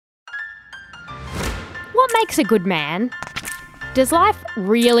what makes a good man? Does life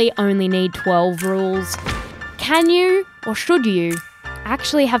really only need 12 rules? Can you, or should you,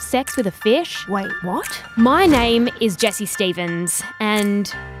 actually have sex with a fish? Wait, what? My name is Jessie Stevens,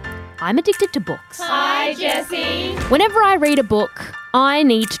 and I'm addicted to books. Hi, Jessie. Whenever I read a book, I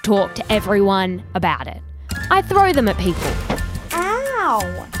need to talk to everyone about it. I throw them at people.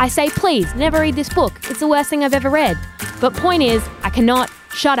 Ow! I say, please, never read this book. It's the worst thing I've ever read. But point is, I cannot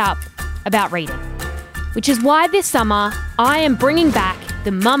shut up about reading. Which is why this summer, I am bringing back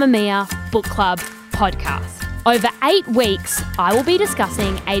the Mamma Mia Book Club podcast. Over 8 weeks, I will be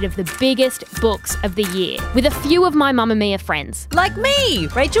discussing 8 of the biggest books of the year with a few of my Mamma Mia friends. Like me,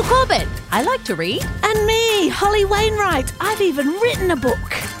 Rachel Corbett. I like to read. And me, Holly Wainwright. I've even written a book.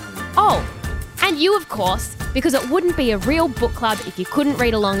 Oh, and you, of course, because it wouldn't be a real book club if you couldn't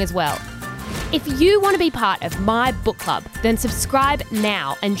read along as well. If you want to be part of my book club, then subscribe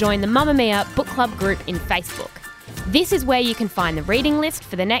now and join the Mamma Mia Book Club group in Facebook. This is where you can find the reading list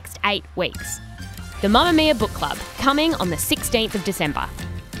for the next 8 weeks. The Mamma Mia Book Club, coming on the 16th of December.